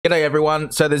G'day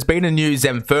everyone. So there's been a new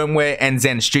Zen Firmware and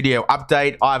Zen Studio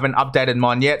update. I haven't updated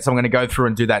mine yet, so I'm going to go through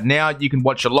and do that now. You can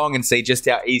watch along and see just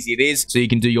how easy it is, so you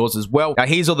can do yours as well. Now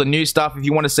here's all the new stuff. If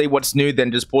you want to see what's new,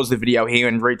 then just pause the video here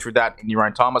and read through that in your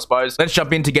own time, I suppose. Let's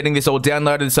jump into getting this all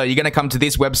downloaded. So you're going to come to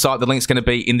this website. The link's going to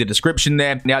be in the description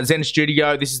there. Now Zen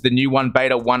Studio, this is the new one,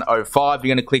 beta 105.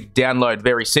 You're going to click download.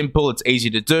 Very simple. It's easy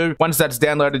to do. Once that's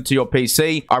downloaded to your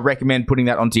PC, I recommend putting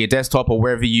that onto your desktop or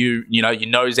wherever you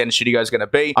know Zen Studio is going to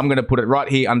be. I'm going to put it right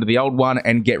here under the old one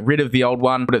and get rid of the old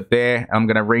one. Put it there. I'm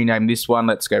going to rename this one.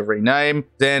 Let's go rename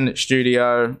Zen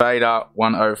Studio Beta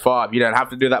 105. You don't have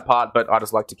to do that part, but I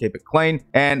just like to keep it clean.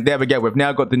 And there we go. We've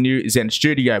now got the new Zen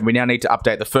Studio. We now need to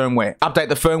update the firmware. Update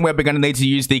the firmware. We're going to need to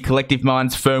use the Collective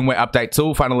Minds firmware update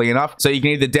tool, funnily enough. So you can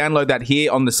either download that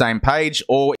here on the same page,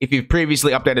 or if you've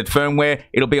previously updated firmware,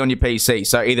 it'll be on your PC.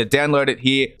 So either download it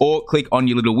here or click on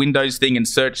your little Windows thing and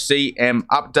search CM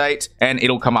update and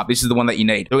it'll come up. This is the one that you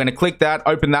need. We're going to click that,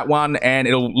 open that one, and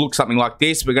it'll look something like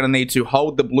this. We're going to need to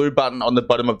hold the blue button on the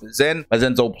bottom of the Zen. My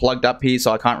Zen's all plugged up here,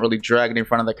 so I can't really drag it in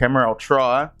front of the camera. I'll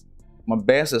try my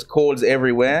best. There's cords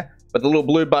everywhere, but the little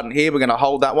blue button here, we're going to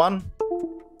hold that one,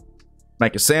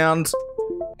 make a sound,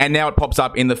 and now it pops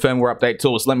up in the firmware update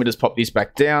tool. So let me just pop this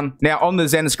back down. Now on the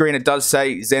Zen screen, it does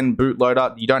say Zen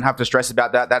bootloader. You don't have to stress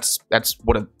about that. That's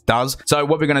what it does. So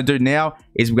what we're going to do now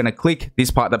is we're going to click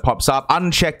this part that pops up,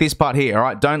 uncheck this part here. All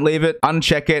right, don't leave it,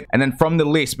 uncheck it. And then from the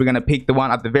list, we're going to pick the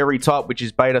one at the very top, which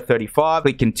is beta 35.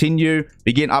 Click continue,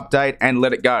 begin update, and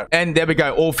let it go. And there we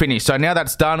go, all finished. So now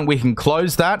that's done, we can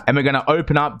close that and we're going to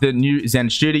open up the new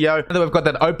Zen Studio. Now that we've got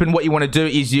that open, what you want to do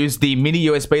is use the mini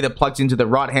USB that plugs into the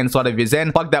right-hand side of your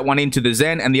Zen. Plug that one into the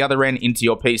Zen and the other end into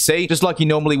your PC, just like you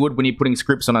normally would when you're putting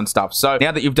scripts on and stuff. So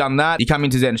now that you've done that, you come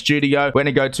into Zen Studio. We're going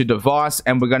to go to device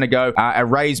and we're going to go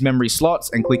erase memory slots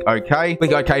and click OK.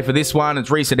 Click OK for this one. It's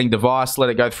resetting device. Let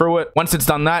it go through it. Once it's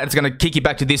done that, it's going to kick you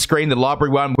back to this screen, the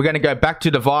library one. We're going to go back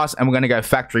to device and we're going to go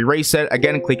factory reset.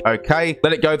 Again, click OK.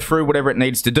 Let it go through whatever it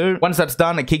needs to do. Once that's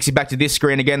done, it kicks you back to this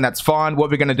screen again. That's fine. What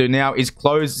we're going to do now is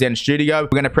close Zen Studio. We're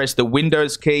going to press the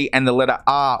Windows key and the letter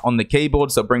R on the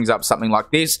keyboard, so it brings up something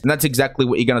like this. And that's exactly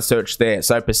what you're going to search there.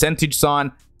 So percentage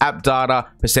sign, app data,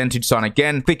 percentage sign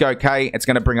again. Click OK. It's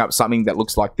going to bring up something that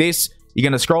looks like this. You're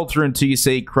going to scroll through until you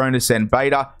see Cronus and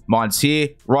beta. Mine's here.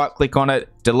 Right click on it,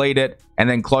 delete it, and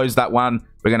then close that one.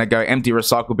 We're going to go empty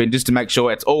recycle bin just to make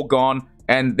sure it's all gone.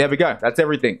 And there we go. That's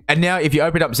everything. And now if you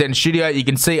open up Zen Studio, you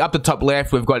can see up the top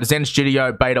left, we've got Zen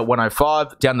Studio Beta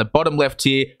 105. Down the bottom left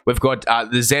here, we've got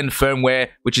the Zen Firmware,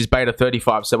 which is Beta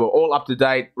 35. So we're all up to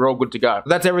date. We're all good to go.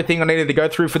 That's everything I needed to go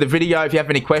through for the video. If you have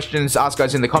any questions, ask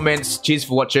us in the comments. Cheers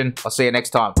for watching. I'll see you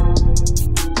next time.